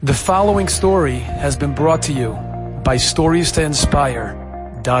The following story has been brought to you by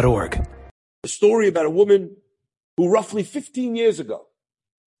StoriesToInspire.org. A story about a woman who roughly 15 years ago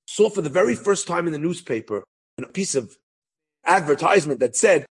saw for the very first time in the newspaper a piece of advertisement that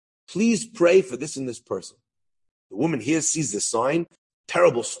said, please pray for this and this person. The woman here sees the sign,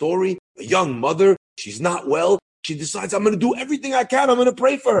 terrible story, a young mother, she's not well. She decides, I'm going to do everything I can. I'm going to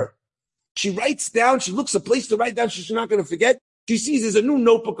pray for her. She writes down, she looks a place to write down she's not going to forget. She sees there's a new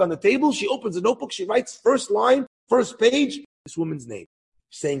notebook on the table. She opens the notebook. She writes first line, first page, this woman's name,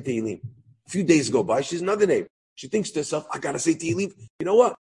 saying Tehillim. A few days go by. She says another name. She thinks to herself, I got to say Tehillim. You know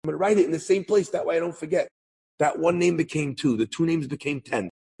what? I'm going to write it in the same place. That way I don't forget. That one name became two. The two names became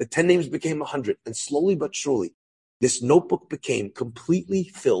 10. The 10 names became 100. And slowly but surely, this notebook became completely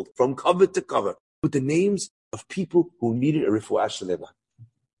filled from cover to cover with the names of people who needed a refuah shlema.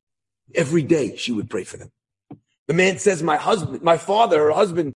 Every day she would pray for them. The man says, my father, her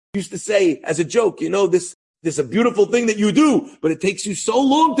husband, used to say as a joke, you know, this a beautiful thing that you do, but it takes you so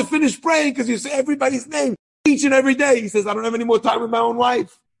long to finish praying because you say everybody's name each and every day. He says, I don't have any more time with my own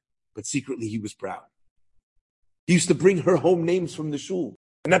wife. But secretly he was proud. He used to bring her home names from the shul.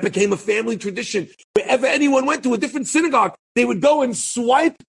 And that became a family tradition. Wherever anyone went to a different synagogue, they would go and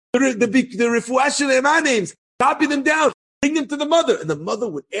swipe the refuah shlema names, copy them down, bring them to the mother. And the mother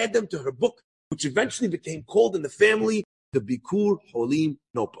would add them to her book, which eventually became called in the family the Bikur Holim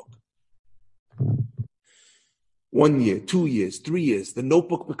notebook. 1 year, 2 years, 3 years, the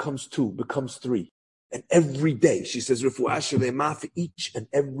notebook becomes 2, becomes 3. And every day she says refuah shlema for each and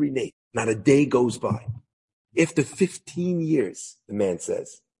every name. Not a day goes by. After 15 years, the man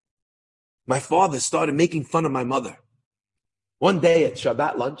says, my father started making fun of my mother. One day at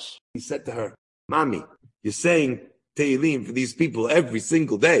Shabbat lunch, he said to her, Mommy, you're saying Tehillim for these people every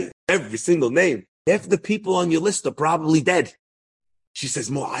single day, every single name. Half the people on your list are probably dead. She says,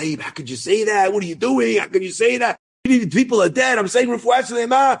 Mo'aib, how could you say that? What are you doing? How could you say that? People are dead. I'm saying refuah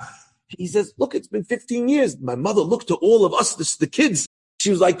shlema. He says, look, it's been 15 years. My mother looked to all of us, the kids. She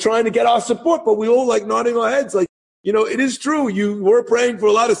was like trying to get our support, but we all like nodding our heads. Like, you know, it is true. You were praying for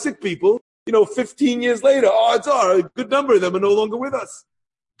a lot of sick people. 15 years later, odds are a good number of them are no longer with us.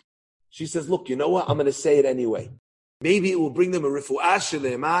 She says, look, you know what? I'm going to say it anyway. Maybe it will bring them a refuah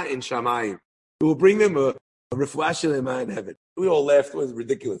shlema in Shamayim. It will bring them a refuah shlema in heaven. We all laughed. It was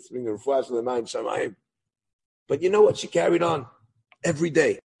ridiculous. Bring a refuah shlema in Shamayim. But you know what? She carried on every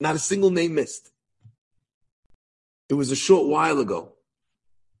day. Not a single name missed. It was a short while ago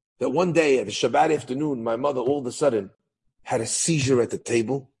that one day at a Shabbat afternoon, my mother all of a sudden had a seizure at the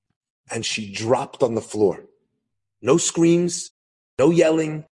table and she dropped on the floor. No screams, no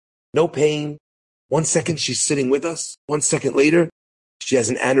yelling, no pain. 1 second, she's sitting with us. 1 second later, she has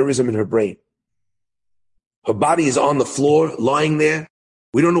an aneurysm in her brain. Her body is on the floor, lying there.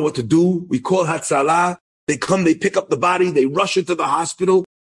 We don't know what to do. We call Hatzalah. They come, they pick up the body, they rush her to the hospital.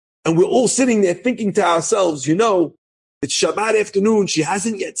 And we're all sitting there thinking to ourselves, it's Shabbat afternoon. She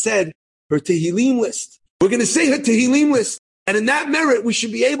hasn't yet said her Tehillim list. We're going to say her Tehillim list. And in that merit, we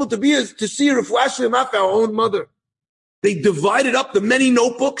should be able to see her refuah shlema for our own mother. They divided up the many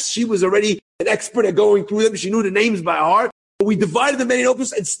notebooks. She was already an expert at going through them. She knew the names by heart. But we divided the many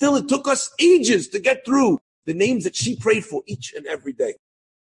notebooks, and still it took us ages to get through the names that she prayed for each and every day.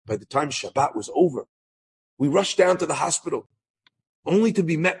 By the time Shabbat was over, we rushed down to the hospital, only to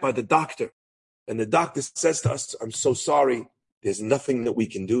be met by the doctor. And the doctor says to us, I'm so sorry. There's nothing that we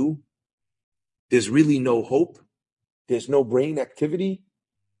can do. There's really no hope. There's no brain activity.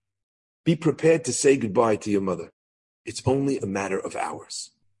 Be prepared to say goodbye to your mother. It's only a matter of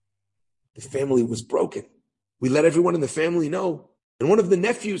hours. The family was broken. We let everyone in the family know. And one of the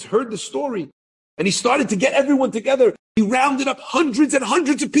nephews heard the story. And he started to get everyone together. He rounded up hundreds and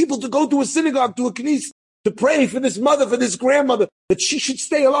hundreds of people to go to a synagogue, to a knis, to pray for this mother, for this grandmother, that she should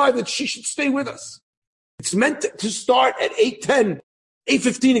stay alive, that she should stay with us. It's meant to start at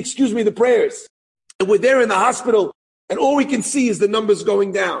 8:15, the prayers. And we're there in the hospital, and all we can see is the numbers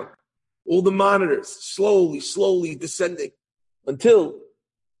going down. All the monitors slowly descending, until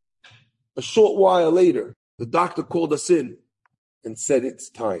a short while later, the doctor called us in and said, it's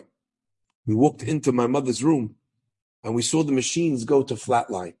time. We walked into my mother's room, and we saw the machines go to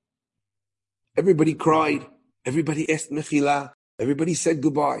flatline. Everybody cried. Everybody asked mechila. Everybody said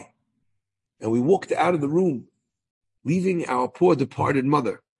goodbye. And we walked out of the room, leaving our poor departed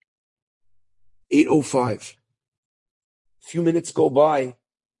mother. 8:05. A few minutes go by,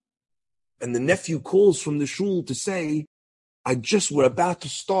 and the nephew calls from the shul to say, we're about to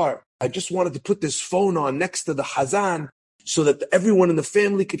start. I just wanted to put this phone on next to the Hazan so that everyone in the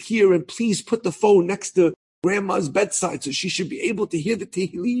family could hear, and please put the phone next to grandma's bedside, so she should be able to hear the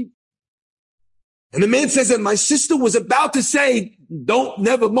Tehillim. And the man says that my sister was about to say,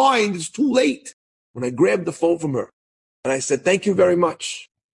 never mind, it's too late. When I grabbed the phone from her and I said, thank you very much.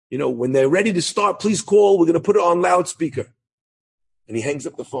 When they're ready to start, please call. We're going to put it on loudspeaker. And he hangs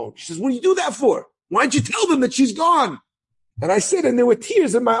up the phone. She says, what do you do that for? Why don't you tell them that she's gone? And I said, and there were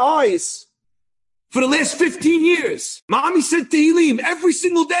tears in my eyes. For the last 15 years, Mommy said Tehillim every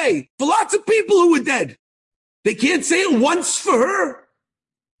single day for lots of people who were dead. They can't say it once for her.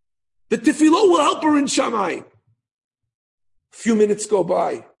 The tefillah will help her in Shammai. A few minutes go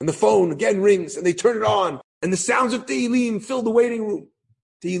by, and the phone again rings, and they turn it on, and the sounds of Tehillim fill the waiting room.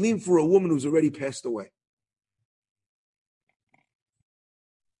 Tehillim for a woman who's already passed away.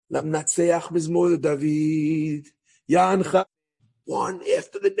 Lamnatseach mizmor David, Yancha. One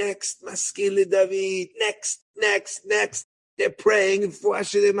after the next, Maskil David, next. They're praying for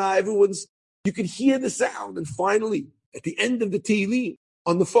Hashem. You can hear the sound. And finally, at the end of the Tehillim,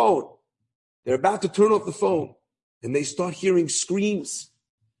 on the phone, they're about to turn off the phone, and they start hearing screams.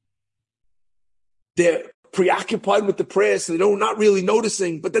 They're preoccupied with the prayer, so they're not really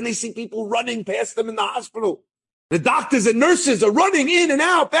noticing, but then they see people running past them in the hospital. The doctors and nurses are running in and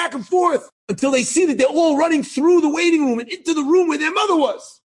out, back and forth, until they see that they're all running through the waiting room and into the room where their mother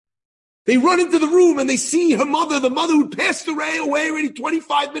was. They run into the room and they see her mother, the mother who passed away already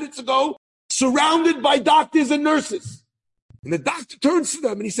 25 minutes ago, surrounded by doctors and nurses. And the doctor turns to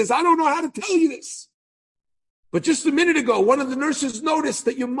them and he says, I don't know how to tell you this, but just a minute ago, one of the nurses noticed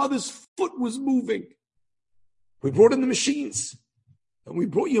that your mother's foot was moving. We brought in the machines and we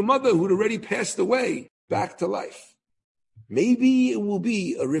brought your mother, who'd already passed away, back to life. Maybe it will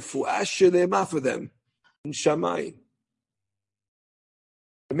be a refuah shelema for them in Shammai.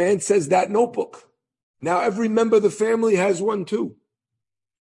 The man says that notebook. Now every member of the family has one too.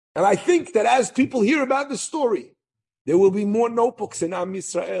 And I think that as people hear about the story, there will be more notebooks in Am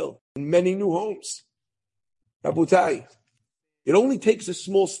Yisrael, in many new homes. Rabotai, it only takes a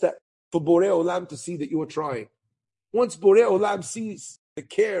small step for Borei Olam to see that you are trying. Once Borei Olam sees the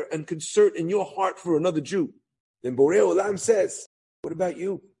care and concern in your heart for another Jew, then Borei Olam says, what about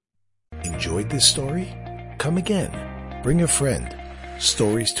you? Enjoyed this story? Come again. Bring a friend.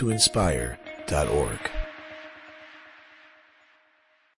 StoriesToInspire.org